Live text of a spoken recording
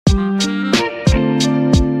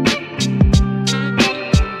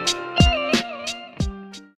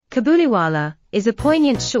Kabuliwala is a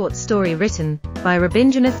poignant short story written by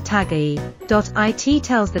Rabindranath Tagore. It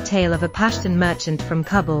tells the tale of a Pashtun merchant from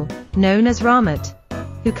Kabul, known as Rahmat,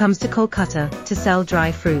 who comes to Kolkata to sell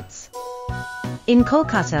dry fruits. In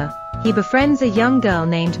Kolkata, he befriends a young girl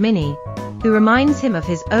named Minnie, who reminds him of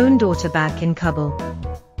his own daughter back in Kabul.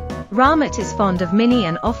 Rahmat is fond of Minnie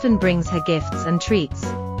and often brings her gifts and treats.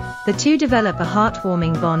 The two develop a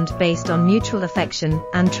heartwarming bond based on mutual affection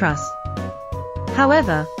and trust.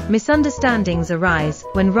 However, misunderstandings arise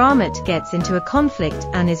when Rahmat gets into a conflict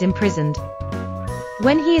and is imprisoned.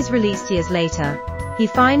 When he is released years later, he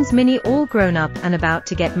finds Minnie all grown up and about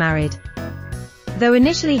to get married. Though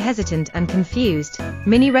initially hesitant and confused,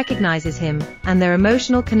 Minnie recognizes him, and their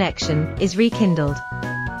emotional connection is rekindled.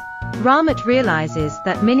 Rahmat realizes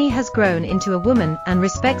that Minnie has grown into a woman and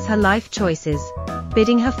respects her life choices,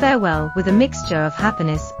 bidding her farewell with a mixture of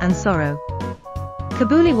happiness and sorrow.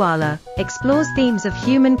 Kabuliwala explores themes of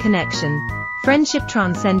human connection, friendship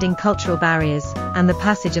transcending cultural barriers, and the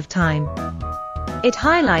passage of time. It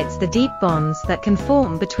highlights the deep bonds that can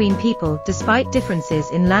form between people despite differences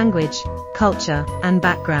in language, culture, and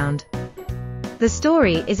background. The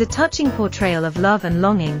story is a touching portrayal of love and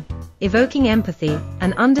longing, evoking empathy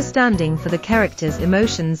and understanding for the characters'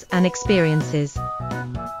 emotions and experiences.